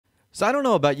So I don't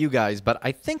know about you guys, but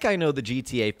I think I know the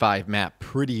GTA 5 map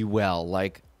pretty well.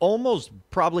 Like almost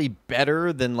probably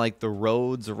better than like the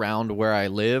roads around where I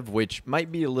live, which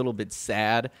might be a little bit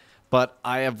sad, but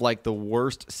I have like the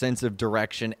worst sense of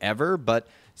direction ever. But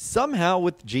somehow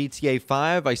with GTA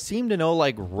 5, I seem to know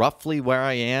like roughly where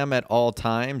I am at all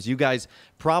times. You guys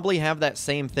probably have that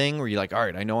same thing where you're like, all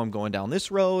right, I know I'm going down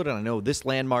this road and I know this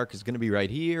landmark is going to be right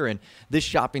here and this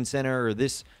shopping center or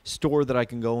this store that I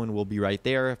can go in will be right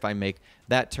there if I make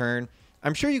that turn.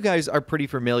 I'm sure you guys are pretty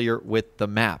familiar with the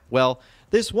map. Well,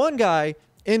 this one guy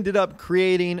ended up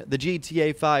creating the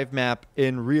GTA 5 map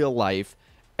in real life,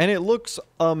 and it looks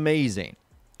amazing.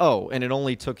 Oh, and it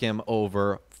only took him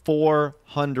over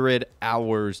 400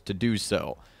 hours to do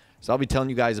so. So I'll be telling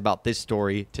you guys about this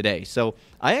story today. So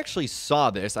I actually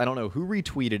saw this. I don't know who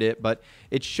retweeted it, but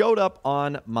it showed up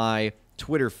on my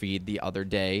Twitter feed the other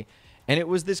day, and it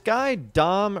was this guy,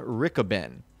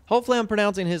 Riccobene. Hopefully I'm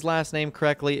pronouncing his last name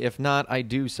correctly. If not, I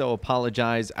do so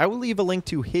apologize. I will leave a link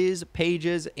to his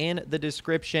pages in the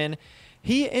description.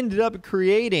 He ended up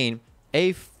creating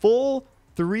a full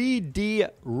 3D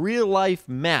real-life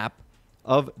map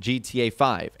of GTA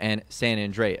 5 and San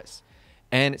Andreas.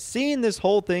 And seeing this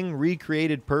whole thing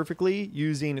recreated perfectly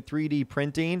using 3D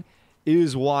printing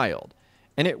is wild.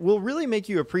 And it will really make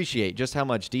you appreciate just how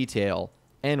much detail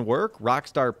and work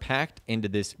Rockstar packed into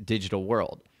this digital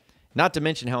world. Not to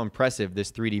mention how impressive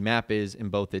this 3D map is in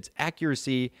both its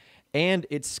accuracy and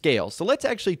its scale. So let's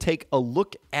actually take a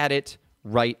look at it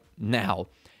right now.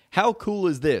 How cool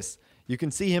is this? You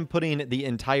can see him putting the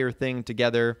entire thing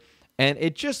together, and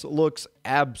it just looks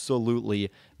absolutely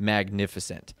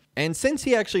magnificent. And since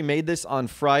he actually made this on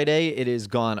Friday, it has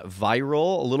gone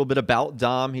viral. A little bit about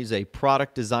Dom. He's a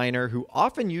product designer who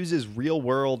often uses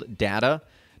real-world data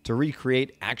to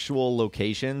recreate actual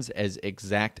locations as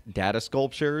exact data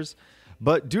sculptures.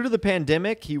 But due to the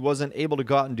pandemic, he wasn't able to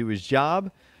go out and do his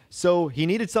job. So he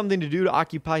needed something to do to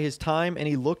occupy his time, and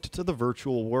he looked to the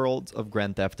virtual worlds of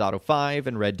Grand Theft Auto 5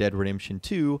 and Red Dead Redemption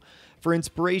 2 for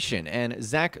inspiration. And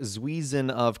Zach Zwiesen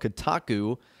of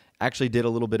Kotaku actually did a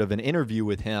little bit of an interview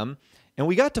with him, and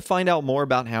we got to find out more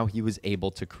about how he was able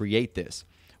to create this,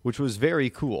 which was very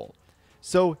cool.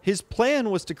 So his plan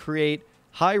was to create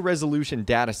high-resolution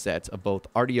data sets of both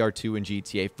RDR2 and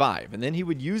GTA 5, and then he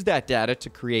would use that data to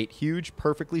create huge,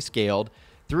 perfectly scaled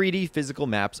 3D physical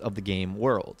maps of the game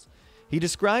worlds. He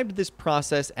described this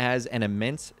process as an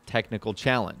immense technical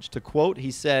challenge. To quote,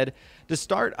 he said, "To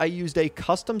start, I used a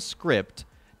custom script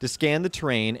to scan the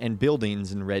terrain and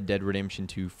buildings in Red Dead Redemption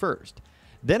 2 first.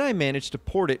 Then I managed to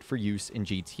port it for use in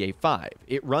GTA 5.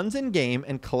 It runs in-game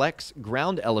and collects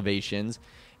ground elevations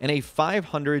in a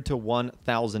 500 to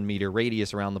 1,000 meter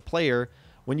radius around the player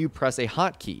when you press a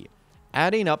hotkey,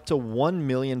 adding up to 1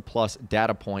 million plus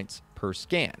data points per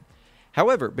scan.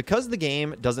 However, because the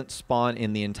game doesn't spawn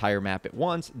in the entire map at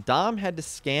once, Dom had to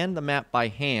scan the map by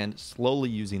hand, slowly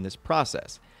using this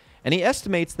process. And he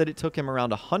estimates that it took him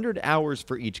around 100 hours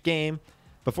for each game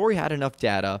before he had enough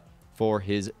data for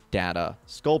his data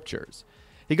sculptures.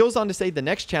 He goes on to say the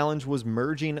next challenge was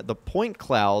merging the point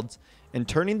clouds and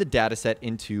turning the dataset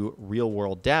into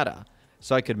real-world data,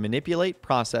 so I could manipulate,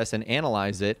 process, and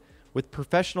analyze it with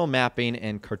professional mapping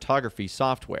and cartography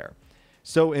software.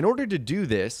 So in order to do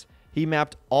this, he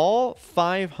mapped all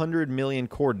 500 million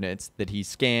coordinates that he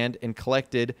scanned and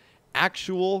collected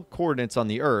actual coordinates on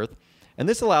the Earth, and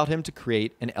this allowed him to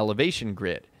create an elevation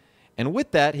grid. And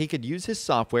with that, he could use his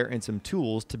software and some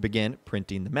tools to begin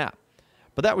printing the map.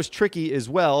 But that was tricky as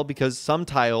well because some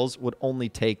tiles would only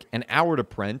take an hour to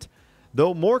print,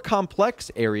 though more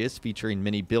complex areas featuring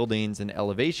many buildings and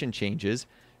elevation changes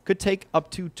could take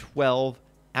up to 12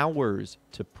 hours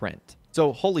to print.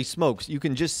 So holy smokes, you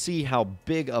can just see how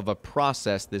big of a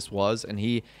process this was, and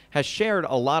he has shared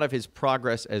a lot of his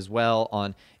progress as well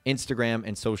on Instagram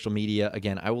and social media.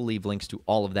 Again, I will leave links to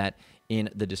all of that in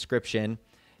the description.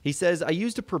 He says, I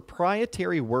used a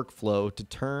proprietary workflow to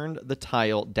turn the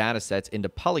tile datasets into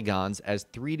polygons as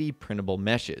 3D printable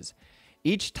meshes.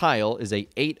 Each tile is a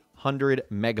 800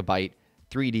 megabyte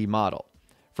 3D model.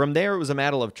 From there, it was a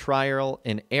matter of trial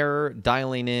and error,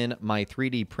 dialing in my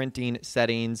 3D printing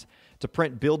settings to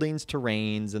print buildings,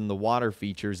 terrains, and the water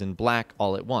features in black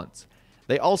all at once.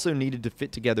 They also needed to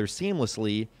fit together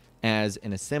seamlessly as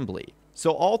an assembly.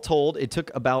 So all told, it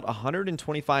took about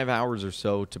 125 hours or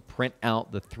so to print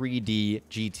out the 3D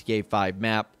GTA 5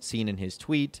 map seen in his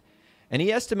tweet, and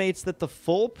he estimates that the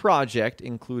full project,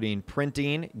 including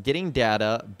printing, getting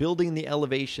data, building the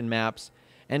elevation maps,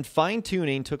 and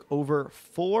fine-tuning, took over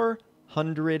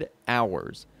 400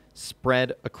 hours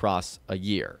spread across a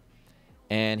year.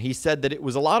 And he said that it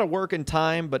was a lot of work and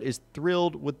time, but is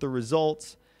thrilled with the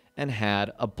results and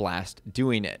had a blast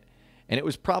doing it. And it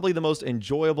was probably the most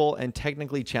enjoyable and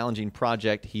technically challenging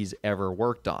project he's ever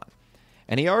worked on.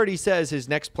 And he already says his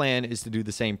next plan is to do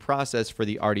the same process for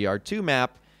the RDR2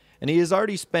 map, and he has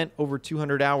already spent over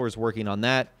 200 hours working on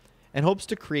that and hopes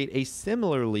to create a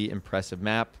similarly impressive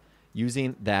map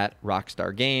using that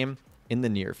Rockstar game in the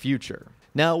near future.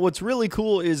 Now, what's really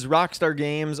cool is Rockstar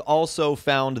Games also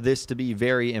found this to be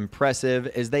very impressive,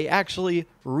 as they actually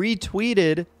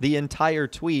retweeted the entire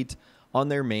tweet on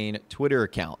their main Twitter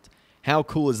account. How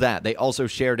cool is that? They also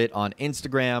shared it on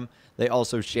Instagram. They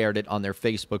also shared it on their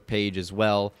Facebook page as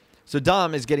well. So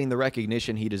Dom is getting the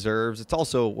recognition he deserves. It's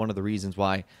also one of the reasons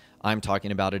why I'm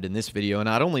talking about it in this video, and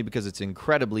not only because it's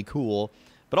incredibly cool,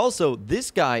 but also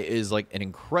this guy is like an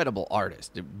incredible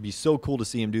artist. It would be so cool to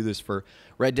see him do this for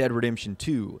Red Dead Redemption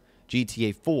 2,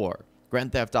 GTA 4,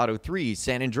 Grand Theft Auto 3,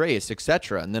 San Andreas,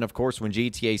 etc. And then, of course, when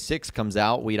GTA 6 comes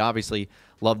out, we'd obviously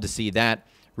love to see that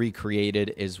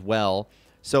recreated as well.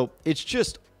 So it's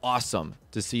just awesome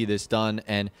to see this done,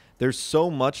 and there's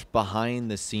so much behind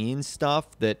the scenes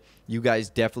stuff that you guys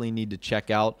definitely need to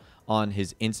check out on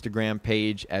his Instagram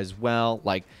page as well,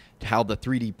 like how the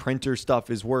 3D printer stuff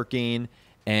is working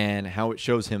and how it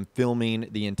shows him filming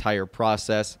the entire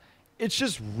process. It's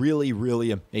just really, really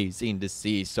amazing to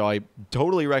see. So I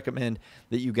totally recommend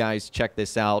that you guys check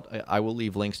this out. I will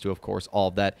leave links to, of course, all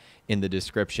of that in the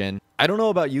description. I don't know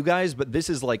about you guys, but this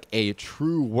is like a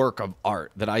true work of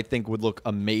art that I think would look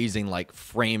amazing, like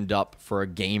framed up for a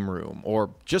game room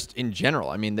or just in general.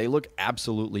 I mean, they look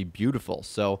absolutely beautiful.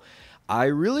 So I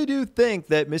really do think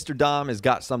that Mr. Dom has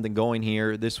got something going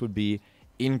here. This would be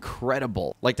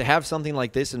incredible. Like, to have something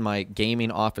like this in my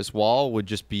gaming office wall would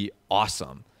just be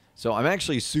awesome. So I'm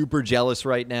actually super jealous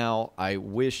right now. I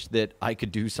wish that I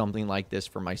could do something like this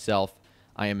for myself.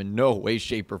 I am in no way,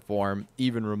 shape, or form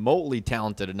even remotely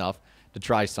talented enough to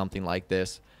try something like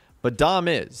this. But Dom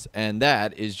is, and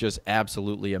that is just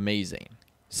absolutely amazing.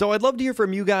 So I'd love to hear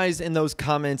from you guys in those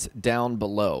comments down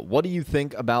below. What do you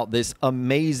think about this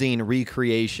amazing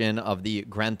recreation of the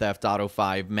Grand Theft Auto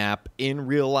 5 map in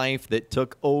real life that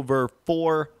took over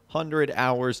 400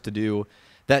 hours to do?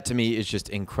 That to me is just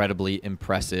incredibly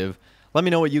impressive. Let me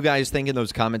know what you guys think in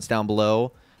those comments down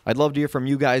below. I'd love to hear from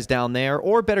you guys down there,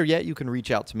 or better yet, you can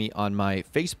reach out to me on my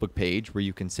Facebook page where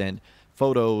you can send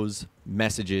photos,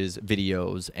 messages,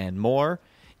 videos, and more.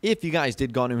 If you guys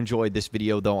did go on to enjoy this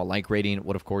video, though, a like rating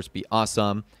would, of course, be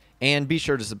awesome. And be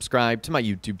sure to subscribe to my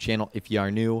YouTube channel if you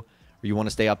are new, or you want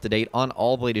to stay up to date on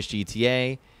all the latest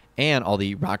GTA and all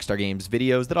the Rockstar Games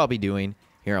videos that I'll be doing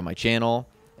here on my channel.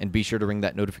 And be sure to ring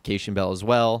that notification bell as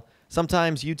well.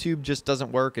 Sometimes YouTube just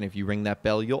doesn't work, and if you ring that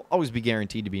bell, you'll always be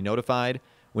guaranteed to be notified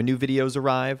when new videos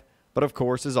arrive. But of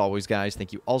course, as always, guys,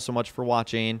 thank you all so much for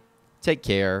watching. Take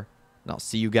care, and I'll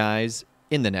see you guys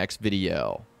in the next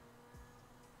video.